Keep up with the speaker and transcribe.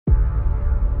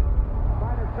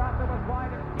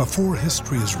Before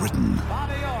history is written,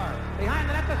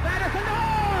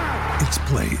 it's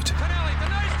played.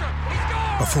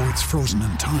 Before it's frozen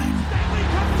in time,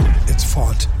 it's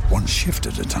fought one shift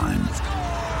at a time.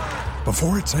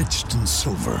 Before it's etched in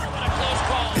silver,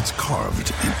 it's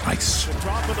carved in ice.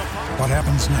 What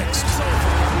happens next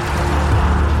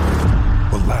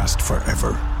will last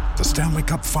forever. The Stanley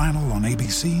Cup Final on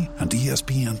ABC and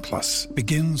ESPN Plus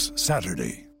begins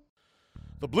Saturday.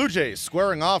 The Blue Jays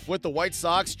squaring off with the White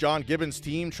Sox. John Gibbons'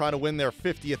 team trying to win their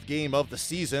 50th game of the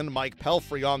season. Mike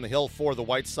Pelfrey on the hill for the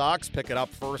White Sox. Picking up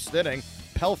first inning.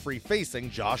 Pelfrey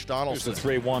facing Josh Donaldson. Here's the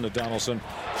 3-1 to Donaldson.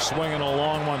 Swinging a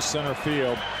long one center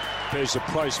field. Pays a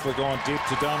price for going deep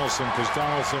to Donaldson, because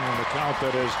Donaldson, in the count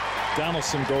that is,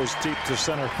 Donaldson goes deep to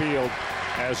center field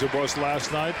as it was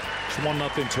last night. It's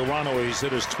 1-0 Toronto. He's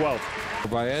hit his 12th.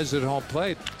 Baez at home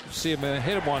plate. See him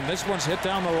hit one. This one's hit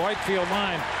down the right field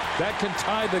line. That can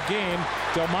tie the game.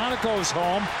 Delmonico's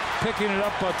home. Picking it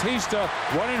up, Bautista.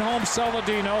 Running home,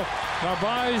 Saladino.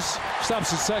 Narvaez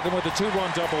stops at second with a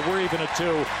 2-run double. We're even at 2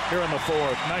 here in the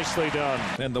fourth. Nicely done.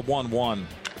 And the 1-1.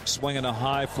 Swinging a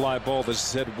high fly ball. This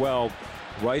is hit well.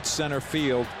 Right center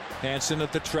field. Hansen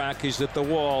at the track. He's at the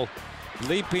wall.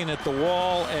 Leaping at the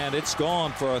wall, and it's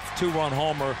gone for a 2-run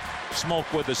homer.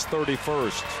 Smoke with his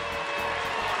 31st.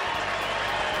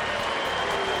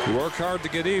 You work hard to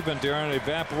get even, Darren. It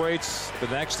evaporates the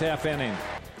next half inning.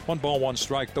 1 ball, 1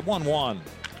 strike. The 1-1.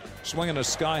 Swinging a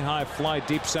sky-high fly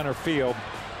deep center field.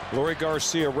 Leury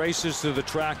Garcia races to the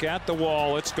track at the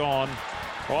wall. It's gone.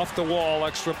 Off the wall,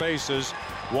 extra bases.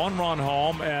 1 run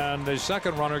home, and the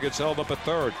second runner gets held up at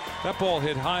third. That ball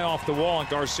hit high off the wall, and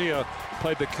Garcia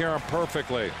played the carom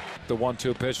perfectly. The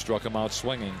 1-2 pitch struck him out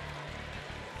swinging.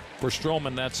 For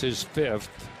Stroman, that's his 5th.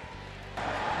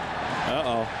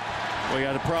 Uh-oh. We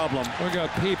got a problem. We got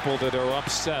people that are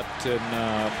upset, and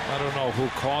I don't know who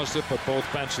caused it, but both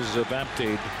benches have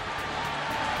emptied.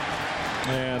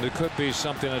 And it could be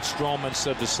something that Stroman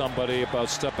said to somebody about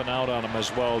stepping out on him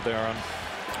as well, Darren.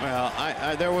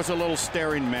 Well, there was a little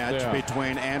staring match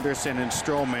between Anderson and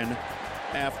Stroman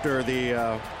after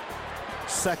the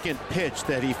second pitch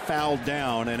that he fouled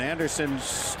down, and Anderson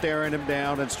staring him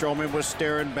down, and Stroman was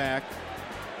staring back.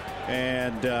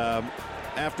 And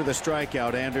after the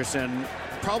strikeout, Anderson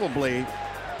probably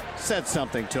said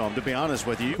something to him, to be honest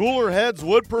with you. Cooler heads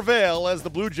would prevail as the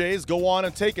Blue Jays go on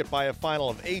and take it by a final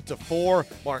of 8-4.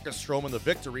 Marcus Stroman, the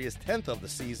victory, is 10th of the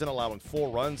season, allowing 4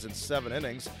 runs in 7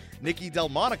 innings. Nicky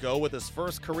Delmonico with his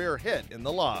first career hit in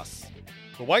the loss.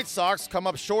 The White Sox come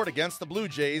up short against the Blue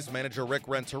Jays. Manager Rick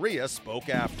Renteria spoke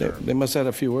after. They must have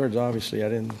had a few words, obviously. I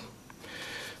didn't,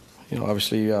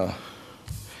 obviously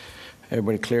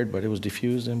everybody cleared, but it was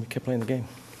diffused and we kept playing the game.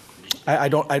 I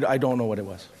don't know what it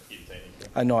was.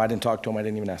 I know I didn't talk to him. I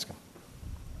didn't even ask him.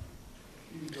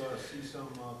 You see some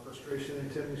frustration in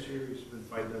Tim this year? He's been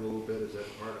fighting it a little bit. Is that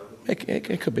part of it?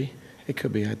 It could be. It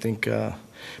could be. I think.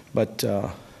 But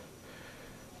at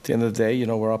the end of the day,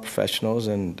 we're all professionals,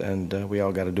 and we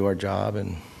all got to do our job,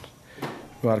 and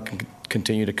we ought to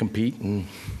continue to compete. And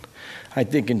I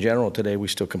think in general today we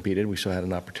still competed. We still had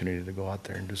an opportunity to go out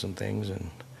there and do some things.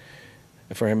 And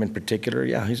for him in particular,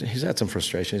 yeah, he's had some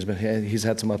frustration. He's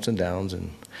had some ups and downs,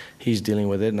 and he's dealing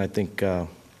with it. And I think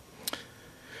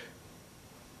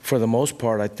for the most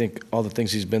part, I think all the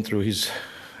things he's been through, he's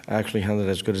actually handled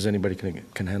it as good as anybody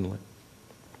can handle it.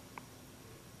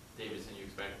 Davidson, you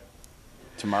expect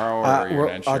tomorrow, or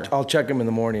you're not sure? I'll check him in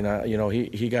the morning.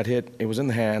 He got hit. It was in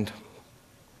the hand,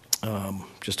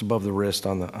 just above the wrist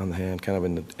on the hand, kind of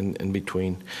in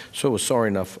between. So it was sore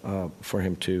enough for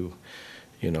him to,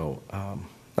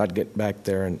 not get back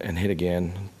there and hit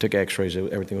again. Took X-rays.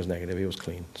 Everything was negative. He was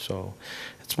clean. So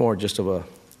it's more just of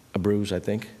a bruise, I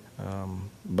think.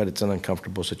 But it's an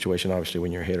uncomfortable situation. Obviously,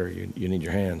 when you're a hitter, you need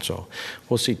your hand. So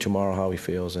we'll see tomorrow how he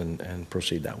feels and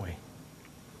proceed that way.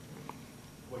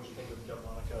 What do you think of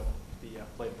Delmonico, the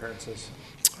plate appearances?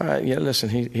 Yeah, listen,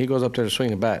 he goes up there to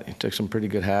swing the bat. He took some pretty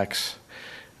good hacks.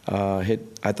 I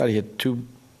thought he hit two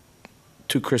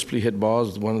crisply hit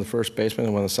balls, one of the first baseman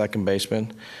and one of the second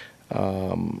baseman.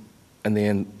 And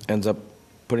then ends up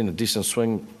putting a decent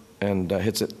swing and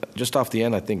hits it just off the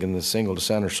end, I think, in the single to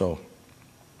center. So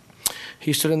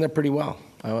he stood in there pretty well.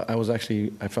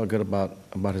 I felt good about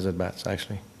his at-bats,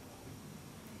 actually.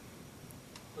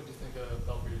 What do you think of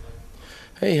Belfry?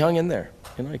 Hey, he hung in there.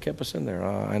 He kept us in there.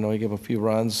 I know he gave a few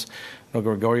runs.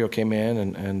 Gregorio came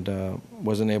in and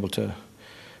wasn't able to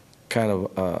kind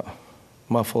of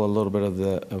muffle a little bit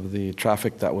of the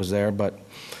traffic that was there. But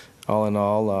all in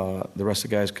all, the rest of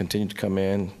the guys continued to come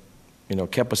in,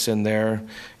 kept us in there.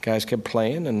 Guys kept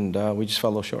playing, and we just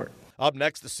fell a little short. Up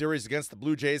next, the series against the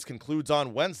Blue Jays concludes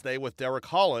on Wednesday with Derek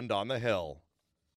Holland on the hill.